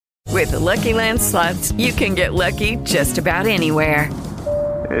With the Lucky Land Slots, you can get lucky just about anywhere.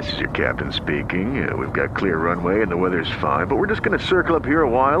 This is your captain speaking. We've got clear runway and the weather's fine, but we're just going to circle up here a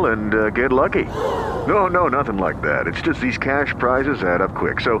while and get lucky. No, nothing like that. It's just these cash prizes add up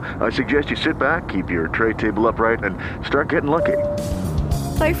quick. So I suggest you sit back, keep your tray table upright, and start getting lucky.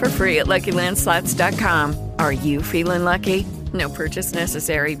 Play for free at LuckyLandSlots.com. Are you feeling lucky? No purchase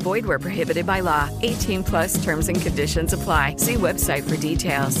necessary. Void where prohibited by law. 18+ terms and conditions apply. See website for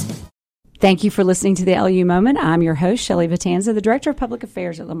details. Thank you for listening to the LU Moment. I'm your host, Shelly Vitanza, the Director of Public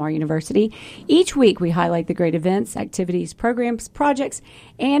Affairs at Lamar University. Each week, we highlight the great events, activities, programs, projects,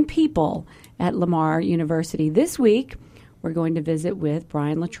 and people at Lamar University. This week, we're going to visit with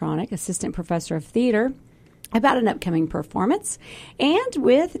Brian Latronic, Assistant Professor of Theater, about an upcoming performance, and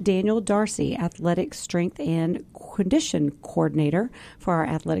with Daniel Darcy, Athletic Strength and Condition Coordinator for our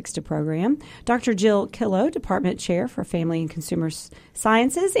Athletics program, Dr. Jill Killow, Department Chair for Family and Consumer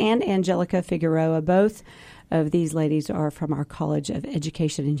Sciences, and Angelica Figueroa. Both of these ladies are from our College of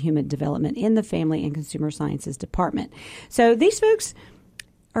Education and Human Development in the Family and Consumer Sciences Department. So these folks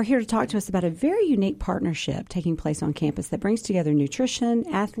are here to talk to us about a very unique partnership taking place on campus that brings together nutrition,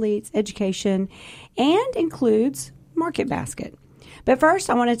 athletes, education, and includes Market Basket. But first,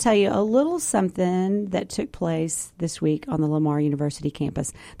 I want to tell you a little something that took place this week on the Lamar University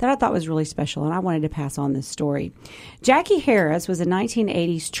campus that I thought was really special, and I wanted to pass on this story. Jackie Harris was a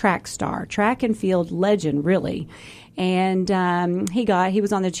 1980s track star, track and field legend, really. And he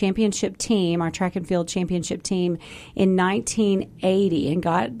was on the championship team, our track and field championship team, in 1980 and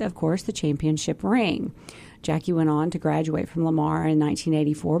got, of course, the championship ring. Jackie went on to graduate from Lamar in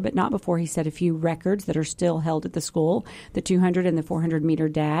 1984, but not before he set a few records that are still held at the school. The 200 and the 400-meter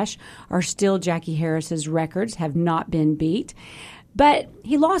dash are still Jackie Harris's records, have not been beat. But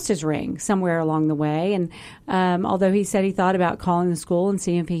he lost his ring somewhere along the way, and although he said he thought about calling the school and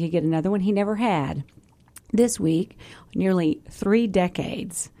seeing if he could get another one, he never had. This week, nearly 3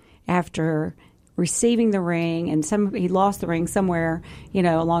 decades after receiving the ring, and he lost the ring somewhere,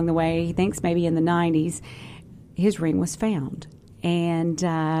 along the way, he thinks maybe in the 90s, his ring was found. And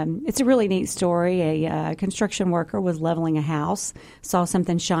it's a really neat story. A construction worker was leveling a house, saw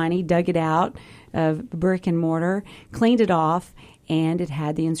something shiny, dug it out of brick and mortar, cleaned it off, and it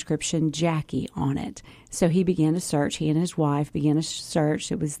had the inscription Jackie on it. So he began to search. He and his wife began to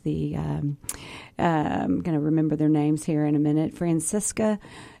search. It was the, I'm going to remember their names here in a minute, Francisca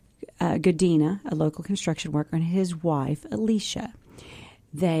Godina, a local construction worker, and his wife, Alicia.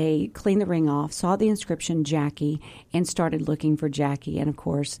 They cleaned the ring off, saw the inscription Jackie, and started looking for Jackie. And, of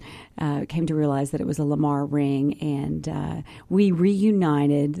course, came to realize that it was a Lamar ring. And we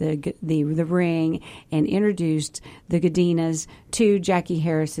reunited the ring and introduced the Godinas to Jackie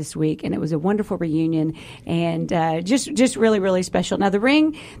Harris this week. And it was a wonderful reunion and just really, really special. Now, the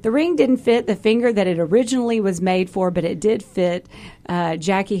ring didn't fit the finger that it originally was made for, but it did fit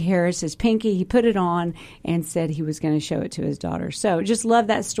Jackie Harris's pinky. He put it on and said he was going to show it to his daughter. So just love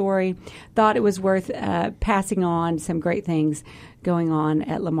that story. Thought it was worth passing on. Some great things going on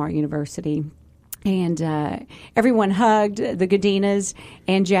at Lamar University. And everyone hugged the Godinas,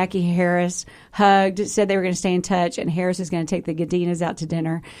 and Jackie Harris hugged, said they were going to stay in touch, and Harris is going to take the Godinas out to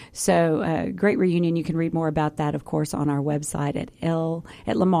dinner. So great reunion. You can read more about that, of course, on our website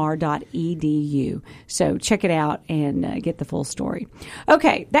at lamar.edu. So check it out and get the full story.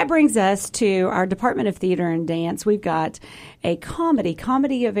 Okay, that brings us to our Department of Theater and Dance. We've got a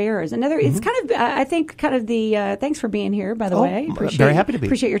comedy of errors. Another, It's kind of, I think, kind of the, thanks for being here, by the way. Very happy to be.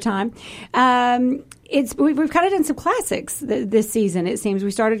 Appreciate your time. We've kind of done some classics this season, it seems.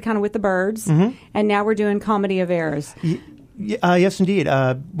 We started kind of with The Birds, and now we're doing comedy of errors. Yes, indeed.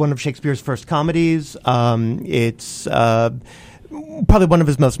 One of Shakespeare's first comedies. It's probably one of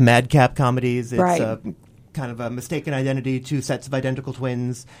his most madcap comedies. It's right. Kind of a mistaken identity, 2 sets of identical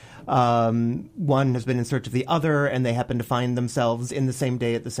twins. One has been in search of the other, and they happen to find themselves in the same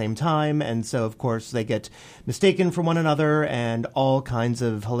day at the same time. And so, of course, they get mistaken for one another, and all kinds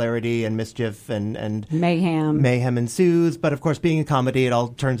of hilarity and mischief and mayhem ensues. But, of course, being a comedy, it all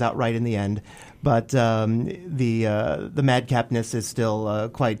turns out right in the end. But the madcapness is still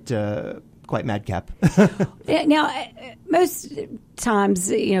quite madcap. Now, most times,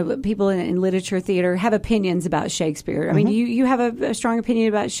 people in literature, theater have opinions about Shakespeare. I mean, you have a strong opinion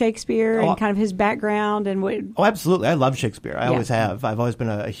about Shakespeare and kind of his background and what. Oh, absolutely! I love Shakespeare. I always have. I've always been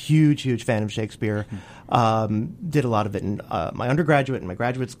a huge fan of Shakespeare. Did a lot of it in my undergraduate and my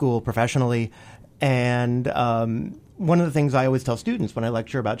graduate school, professionally, and. One of the things I always tell students when I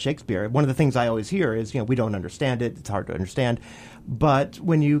lecture about Shakespeare, one of the things I always hear is, we don't understand it. It's hard to understand. But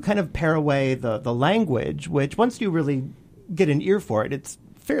when you kind of pare away the language, which once you really get an ear for it, it's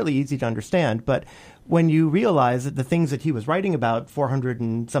fairly easy to understand. But when you realize that the things that he was writing about 400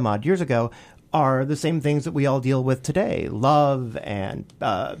 and some odd years ago are the same things that we all deal with today: love and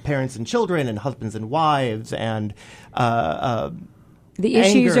parents and children and husbands and wives and the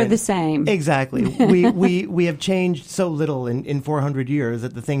issues are the same. Exactly. we have changed so little in 400 years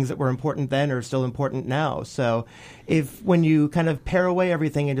that the things that were important then are still important now. So when you kind of pare away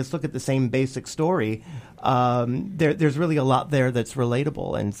everything and just look at the same basic story, there's really a lot there that's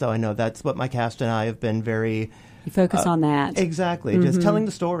relatable. And so I know that's what my cast and I have been very... You focus on that. Exactly. Just telling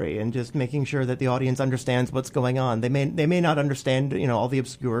the story and just making sure that the audience understands what's going on. They may not understand, all the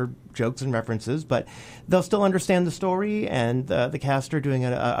obscure jokes and references, but they'll still understand the story, and the cast are doing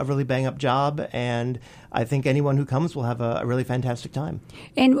a really bang-up job, and I think anyone who comes will have a really fantastic time.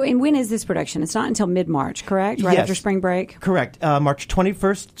 And when is this production? It's not until mid-March, correct? Right after spring break? Correct. March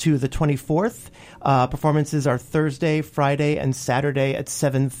 21st to the 24th. Performances are Thursday, Friday, and Saturday at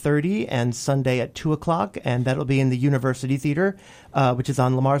 7:30 and Sunday at 2 o'clock, and that'll be in the University Theater, which is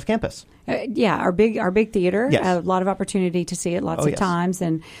on Lamar's campus. Our big theater. Yes. A lot of opportunity to see it lots of times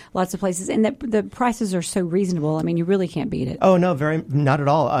and lots of places. And the prices are so reasonable. I mean, you really can't beat it. Oh, no, not at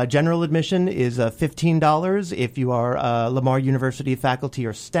all. General admission is $15 if you are Lamar University faculty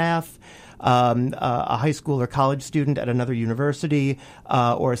or staff. A high school or college student at another university,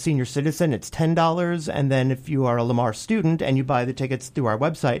 or a senior citizen, it's $10. And then if you are a Lamar student and you buy the tickets through our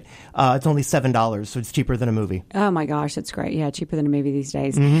website, it's only $7, so it's cheaper than a movie. Oh, my gosh, that's great. Yeah, cheaper than a movie these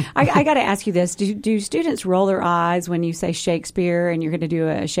days. I got to ask you this. Do students roll their eyes when you say Shakespeare and you're going to do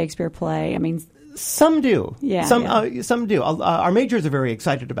a Shakespeare play? I mean... Some do. Yeah. Some do. Our majors are very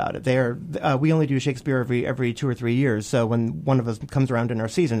excited about it. We only do Shakespeare every 2 or 3 years. So when one of us comes around in our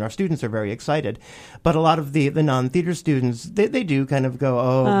season, our students are very excited. But a lot of the non-theater students, they do kind of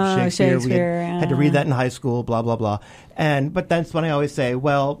go, Shakespeare. We had to read that in high school, blah, blah, blah. But that's when I always say,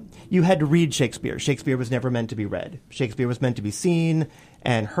 well, you had to read Shakespeare. Shakespeare was never meant to be read. Shakespeare was meant to be seen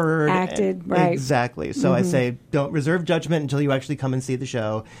and heard. Acted, right. Exactly. So I say, don't reserve judgment until you actually come and see the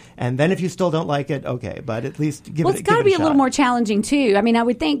show. And then if you still don't like it, okay, but at least give it a shot. Well, it's got to be a little more challenging, too. I mean, I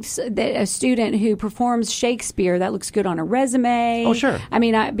would think that a student who performs Shakespeare, that looks good on a resume. Oh, sure. I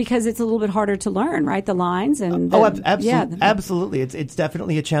mean, because it's a little bit harder to learn, right, the lines. And absolutely. It's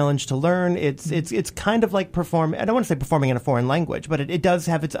definitely a challenge to learn. It's kind of like I don't want to say performing in a foreign language, but it does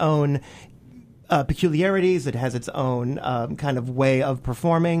have its own peculiarities. It has its own kind of way of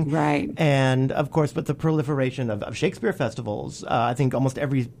performing. Right. And, of course, with the proliferation of Shakespeare festivals, I think almost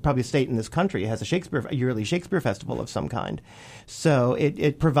every probably state in this country has a yearly Shakespeare festival of some kind. So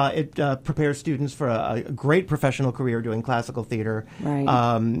it prepares students for a great professional career doing classical theater. Right.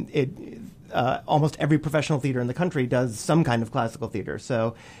 Almost every professional theater in the country does some kind of classical theater.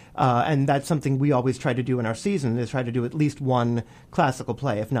 So, and that's something we always try to do in our season, is try to do at least one classical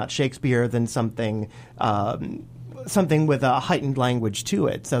play. If not Shakespeare, then something with a heightened language to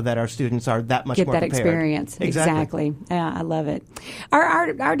it, so that our students are that much more prepared. Get that experience. Exactly. Yeah, I love it.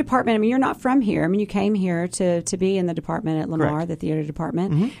 Our department, I mean, you're not from here. I mean, you came here to be in the department at Lamar, Correct. the theater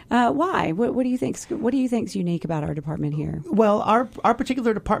department. Why? What do you think's unique about our department here? Well, our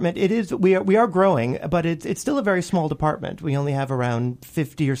particular department, we are growing, but it's still a very small department. We only have around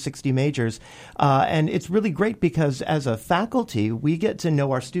 50 or 60 majors, and it's really great because as a faculty, we get to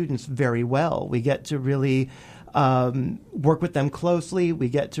know our students very well. We get to really work with them closely. We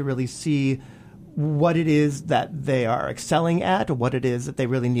get to really see what it is that they are excelling at, or what it is that they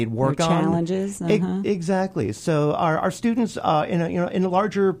really need work Their on. Challenges. Exactly. So our students in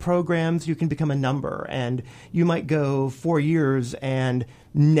larger programs, you can become a number, and you might go 4 years and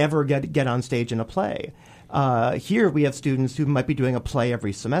never get on stage in a play. Here we have students who might be doing a play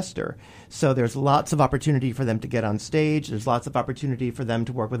every semester. So there's lots of opportunity for them to get on stage. There's lots of opportunity for them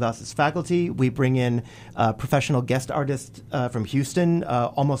to work with us as faculty. We bring in professional guest artists from Houston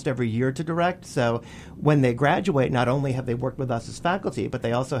almost every year to direct. So when they graduate, not only have they worked with us as faculty, but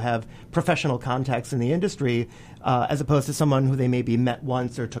they also have professional contacts in the industry, as opposed to someone who they maybe met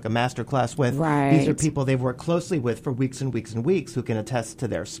once or took a master class with. Right. These are people they've worked closely with for weeks and weeks and weeks, who can attest to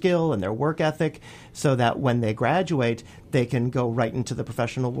their skill and their work ethic, so that when they graduate, they can go right into the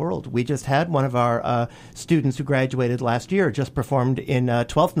professional world. We just had one of our students who graduated last year just performed in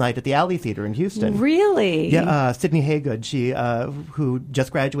Twelfth Night at the Alley Theater in Houston. Really? Yeah, Sydney Haygood, she who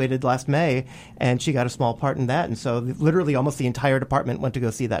just graduated last May, and she got a small part in that. And so literally almost the entire department went to go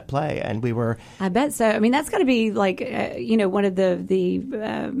see that play, and we were... I bet so. I mean, that's got to be like, one of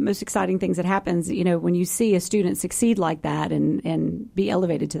the most exciting things that happens, when you see a student succeed like that and be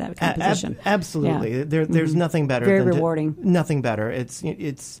elevated to that kind of position. Absolutely. Yeah. There's nothing better. Very rewarding. Nothing better.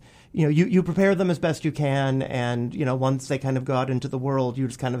 It's you prepare them as best you can, and once they kind of go out into the world, you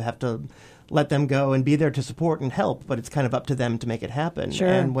just kind of have to let them go and be there to support and help, but it's kind of up to them to make it happen. Sure.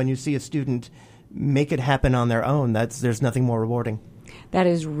 And when you see a student make it happen on their own, there's nothing more rewarding. That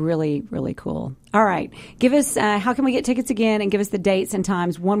is really, really cool. All right. Give us, how can we get tickets again, and give us the dates and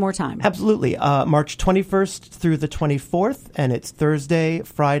times one more time? Absolutely. March 21st through the 24th, and it's Thursday,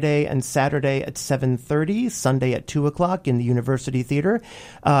 Friday, and Saturday at 7:30, Sunday at 2 o'clock in the University Theater.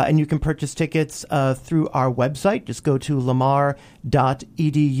 And you can purchase tickets through our website. Just go to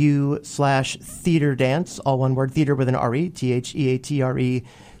lamar.edu/theater dance, all one word, theater with an R-E, THEATRE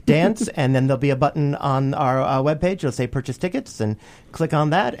dance, and then there'll be a button on our webpage. It'll say purchase tickets, and click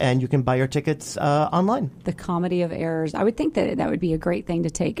on that, and you can buy your tickets online. The comedy of errors. I would think that would be a great thing to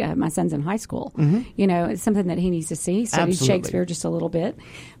take. My son's in high school. Mm-hmm. It's something that he needs to see. Studied Absolutely. Shakespeare just a little bit,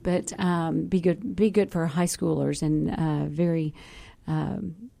 but be good for high schoolers, and very a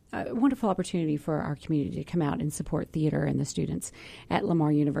wonderful opportunity for our community to come out and support theater and the students at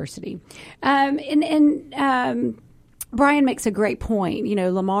Lamar University. Brian makes a great point.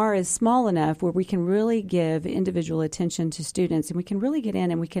 Lamar is small enough where we can really give individual attention to students, and we can really get in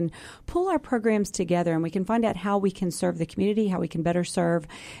and we can pull our programs together, and we can find out how we can serve the community, how we can better serve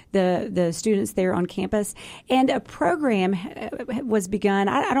the students there on campus. And a program was begun.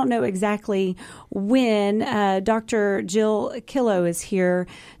 I don't know exactly when. Dr. Jill Killow is here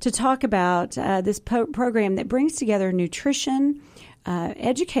to talk about this program that brings together nutrition,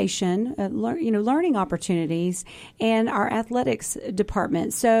 education, learning opportunities, and our athletics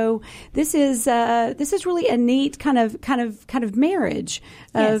department. So this is really a neat kind of marriage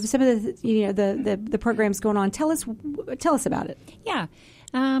of some of the programs going on. Tell us about it. Yeah.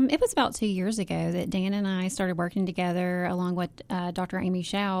 It was about 2 years ago that Dan and I started working together along with Dr. Amy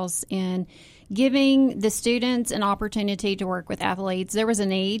Shows in giving the students an opportunity to work with athletes. There was a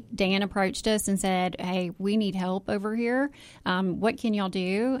need. Dan approached us and said, "Hey, we need help over here. What can y'all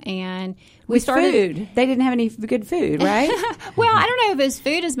do?" And we started food. They didn't have any good food, right? Well, I don't know if it was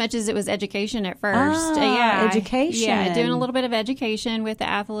food as much as it was education at first. Education. Yeah, doing a little bit of education with the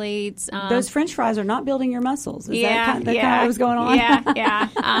athletes. Those French fries are not building your muscles. Is that kind of what was going on? Yeah.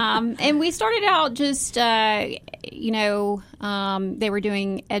 And we started out just, they were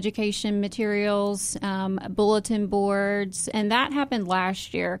doing education materials, bulletin boards, and that happened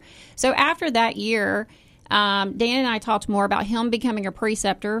last year. So after that year, Dan and I talked more about him becoming a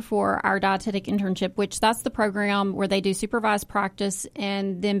preceptor for our dietetic internship, which that's the program where they do supervised practice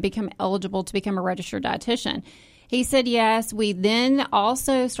and then become eligible to become a registered dietitian. He said yes. We then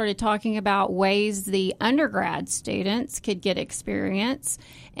also started talking about ways the undergrad students could get experience,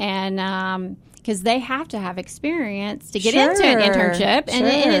 and because they have to have experience to get into an internship, and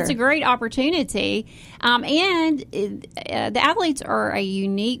it's a great opportunity. And the athletes are a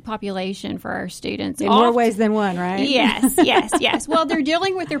unique population for our students. In more ways than one, right? Yes. Well, they're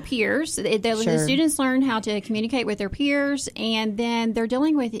dealing with their peers. The students learn how to communicate with their peers, and then they're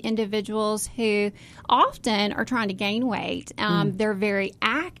dealing with individuals who often are trying to gain weight. They're very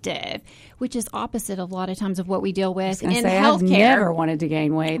active, which is opposite of a lot of times of what we deal with in healthcare. I've never wanted to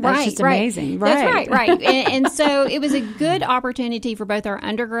gain weight. That's just amazing. That's right. And so it was a good opportunity for both our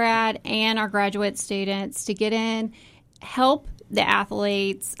undergrad and our graduate students to get in, help the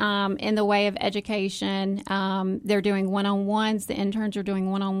athletes in the way of education. They're doing one-on-ones. The interns are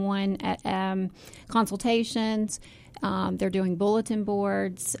doing one-on-one at consultations. They're doing bulletin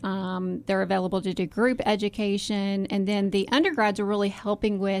boards. They're available to do group education. And then the undergrads are really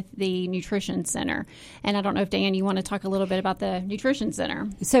helping with the nutrition center. And I don't know if, Dan, you want to talk a little bit about the nutrition center.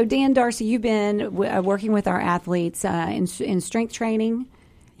 So, Dan Darcy, you've been working with our athletes in strength training.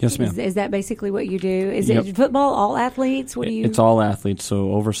 Yes, ma'am. Is that basically what you do? Is it football, all athletes? What do you? It's all athletes.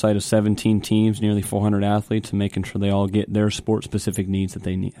 So oversight of 17 teams, nearly 400 athletes, and making sure they all get their sport-specific needs that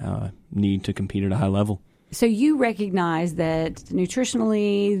they need to compete at a high level. So you recognize that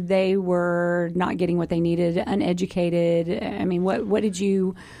nutritionally they were not getting what they needed, uneducated. I mean, what were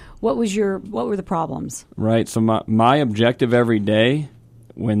the problems? Right. So my objective every day,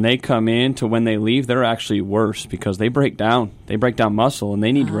 when they come in to when they leave, they're actually worse because they break down muscle, and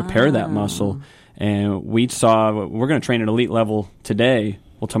they need to repair that muscle. And we saw we're going to train at elite level today.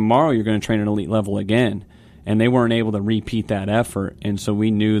 Well, tomorrow you're going to train at elite level again. And they weren't able to repeat that effort. And so we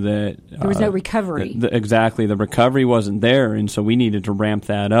knew that there was no recovery. Exactly. The recovery wasn't there. And so we needed to ramp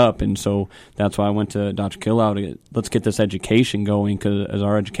that up. And so that's why I went to Dr. Killow let's get this education going, because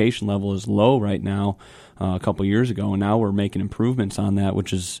our education level is low right now. A couple years ago, and now we're making improvements on that,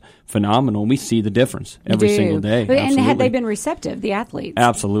 which is phenomenal. We see the difference every single day. And had they been receptive, the athletes?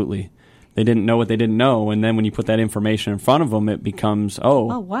 Absolutely. they didn't know what they didn't know. And then when you put that information in front of them, it becomes,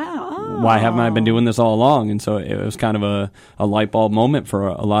 Oh, wow. why haven't I been doing this all along? And so it was kind of a light bulb moment for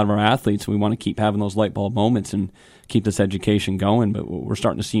a lot of our athletes. We want to keep having those light bulb moments and keep this education going. But we're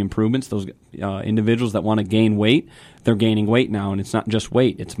starting to see improvements. Those individuals that want to gain weight, they're gaining weight now. And it's not just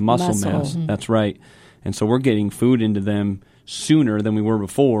weight, it's muscle mass. Mm-hmm. That's right. And so we're getting food into them sooner than we were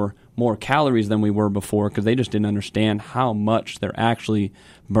before, more calories than we were before, because they just didn't understand how much they're actually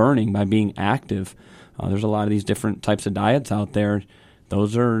burning by being active. There's a lot of these different types of diets out there.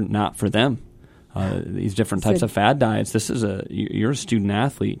 Those are not for them. These different types of fad diets. You're a student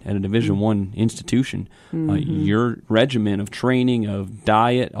athlete at a Division I institution. Your regimen of training, of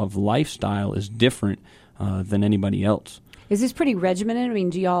diet, of lifestyle is different than anybody else. Is this pretty regimented? I mean,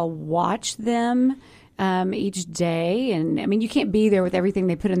 do y'all watch them each day? And I mean, you can't be there with everything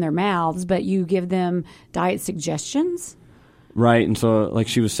they put in their mouths, but you give them diet suggestions? Right, and so like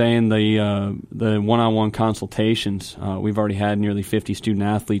she was saying, the one-on-one consultations, we've already had nearly 50 student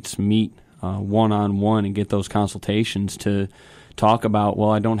athletes meet one-on-one and get those consultations to talk about,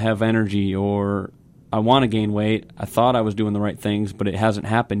 well, I don't have energy, or I want to gain weight. I thought I was doing the right things, but it hasn't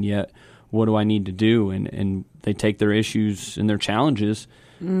happened yet. What do I need to do? And they take their issues and their challenges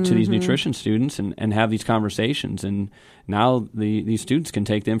to these nutrition students and have these conversations. And now these students can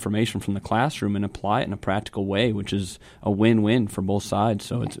take the information from the classroom and apply it in a practical way, which is a win-win for both sides.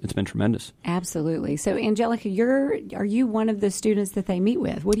 So it's been tremendous. Absolutely. So, Angelica, are you one of the students that they meet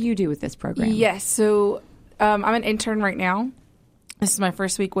with? What do you do with this program? Yes. So I'm an intern right now. This is my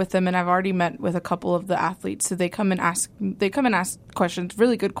first week with them, and I've already met with a couple of the athletes. So they come and ask questions,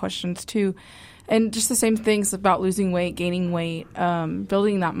 really good questions too. And just the same things about losing weight, gaining weight,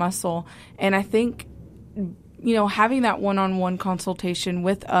 building that muscle. And I think, having that one-on-one consultation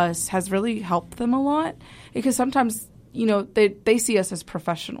with us has really helped them a lot, because sometimes, they see us as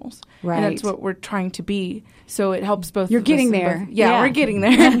professionals. Right. And that's what we're trying to be. So it helps both. You're getting there. Yeah, we're getting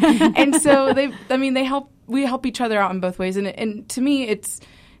there. And so we help each other out in both ways. And to me,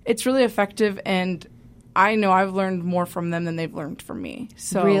 it's really effective, and I know I've learned more from them than they've learned from me.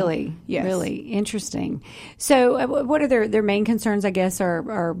 So really, yes. Really interesting. So, what are their main concerns? I guess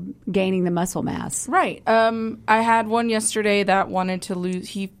are gaining the muscle mass. Right. I had one yesterday that wanted to lose.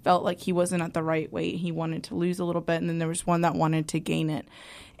 He felt like he wasn't at the right weight. He wanted to lose a little bit, and then there was one that wanted to gain it.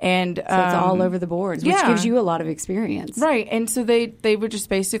 And so it's all over the boards, which gives you a lot of experience. Right. And so they would just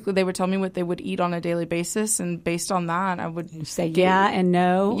they would tell me what they would eat on a daily basis, and based on that, I would say yeah and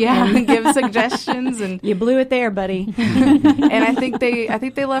no. Yeah, and give suggestions. And you blew it there, buddy. And I think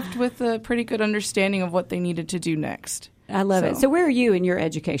they left with a pretty good understanding of what they needed to do next. I love it. So where are you in your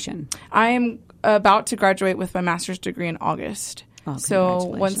education? I am about to graduate with my master's degree in August. Oh,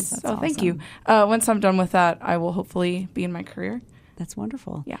 so thank you. Once I'm done with that, I will hopefully be in my career. That's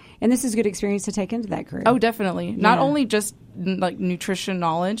wonderful. Yeah. And this is a good experience to take into that career. Oh, definitely. Not only just like nutrition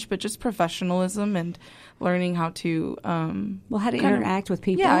knowledge, but just professional,ism and learning how to how to interact with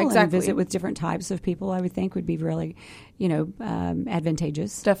people and visit with different types of people, I would think would be really,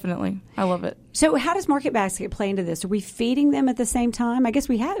 advantageous. Definitely. I love it. So how does Market Basket play into this? Are we feeding them at the same time? I guess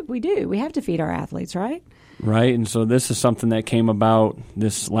we do. We have to feed our athletes, right? Right. And so this is something that came about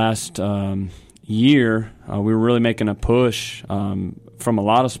this last year. We were really making a push from a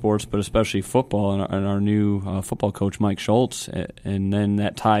lot of sports, but especially football, and our new football coach, Mike Schultz, and then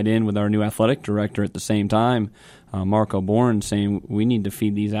that tied in with our new athletic director at the same time, Marco Bourne, saying we need to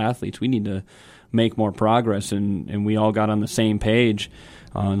feed these athletes. We need to make more progress, and we all got on the same page.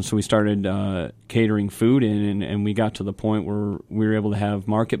 And so we started catering food in, and we got to the point where we were able to have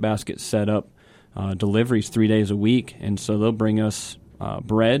Market Basket set up deliveries 3 days a week, and so they'll bring us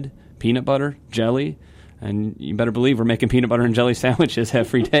bread, peanut butter, jelly, and you better believe we're making peanut butter and jelly sandwiches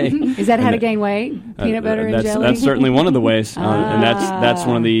every day. Is that how to gain weight? Peanut butter and jelly? That's certainly one of the ways, and that's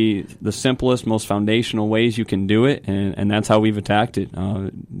one of the simplest, most foundational ways you can do it, and that's how we've attacked it.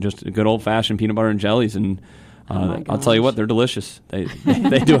 Just a good old-fashioned peanut butter and jellies, and I'll tell you what, they're delicious. They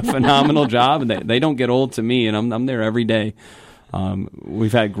do a phenomenal job, and they don't get old to me, and I'm there every day.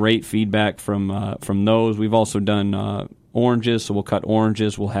 We've had great feedback from those. We've also done oranges, so we'll cut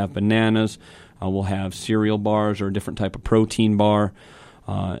oranges. We'll have bananas. We'll have cereal bars or a different type of protein bar.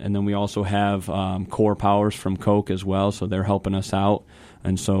 And then we also have Core Powers from Coke as well, so they're helping us out.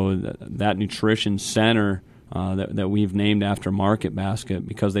 And so that nutrition center that we've named after Market Basket,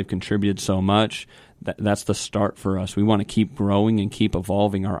 because they've contributed so much, that's the start for us. We want to keep growing and keep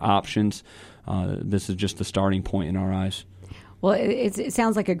evolving our options. This is just the starting point in our eyes. Well, it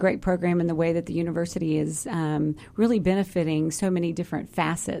sounds like a great program in the way that the university is really benefiting so many different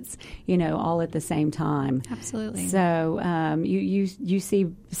facets, all at the same time. Absolutely. So you see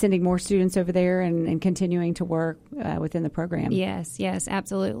sending more students over there and continuing to work within the program. Yes,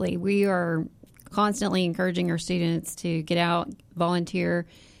 absolutely. We are constantly encouraging our students to get out, volunteer,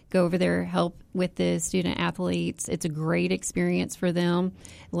 go over there, help with the student athletes. It's a great experience for them.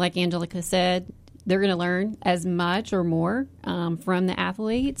 Like Angelica said, they're going to learn as much or more from the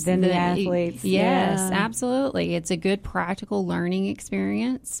athletes. Than the athletes. Yes, yeah. Absolutely. It's a good practical learning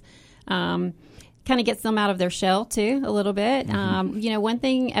experience. Kind of gets them out of their shell, too, a little bit. One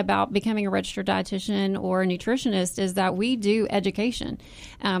thing about becoming a registered dietitian or a nutritionist is that we do education.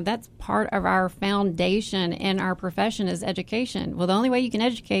 That's part of our foundation in our profession is education. Well, the only way you can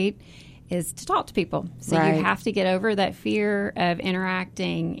educate is to talk to people. So right. You have to get over that fear of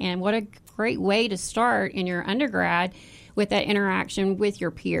interacting. And what a great way to start in your undergrad with that interaction with your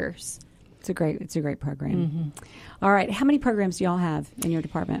peers. It's a great program. All right. How many programs do y'all have in your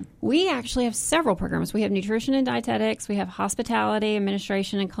department? We actually have several programs. We have nutrition and dietetics. We have hospitality,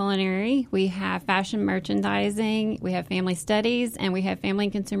 administration, and culinary. We have fashion merchandising. We have family studies, and we have family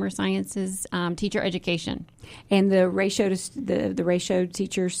and consumer sciences teacher education. And the ratio to the ratio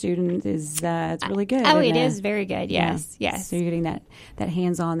teacher student is it's really good. Oh, it is very good. Yes, yeah. yes. So you're getting that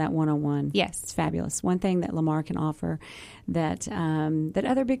hands-on, that one-on-one. Yes, it's fabulous. One thing that Lamar can offer that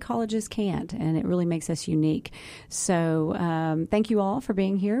other big colleges can't, and it really makes us unique. So thank you all for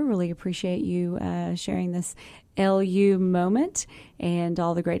being here. Really appreciate you sharing this LU moment and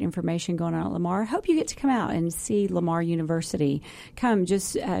all the great information going on at Lamar. Hope you get to come out and see Lamar University. Come,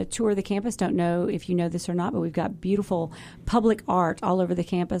 just tour the campus. Don't know if you know this or not, but we've got beautiful public art all over the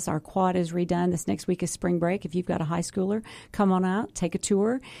campus. Our quad is redone. This next week is spring break. If you've got a high schooler, come on out, take a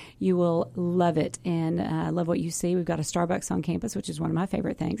tour. You will love it and love what you see. We've got a Starbucks on campus, which is one of my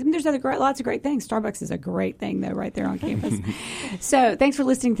favorite things. I mean, there's lots of great things. Starbucks is a great thing, though, right there on campus. So thanks for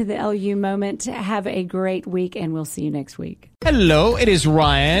listening to the LU Moment. Have a great week, and we'll see you next week. Hello, it is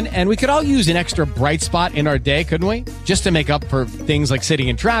Ryan, and we could all use an extra bright spot in our day, couldn't we? Just to make up for things like sitting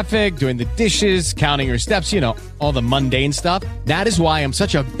in traffic, doing the dishes, counting your steps, all the mundane stuff. That is why I'm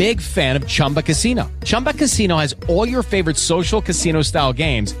such a big fan of Chumba Casino. Chumba Casino has all your favorite social casino-style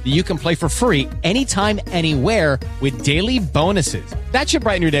games that you can play for free anytime, anywhere with daily bonuses. That should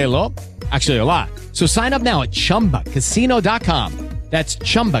brighten your day a little. Actually, a lot. So sign up now at ChumbaCasino.com. That's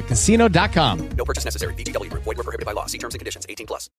ChumbaCasino.com. No purchase necessary. VGW Group. Void where prohibited by law. See terms and conditions. 18+.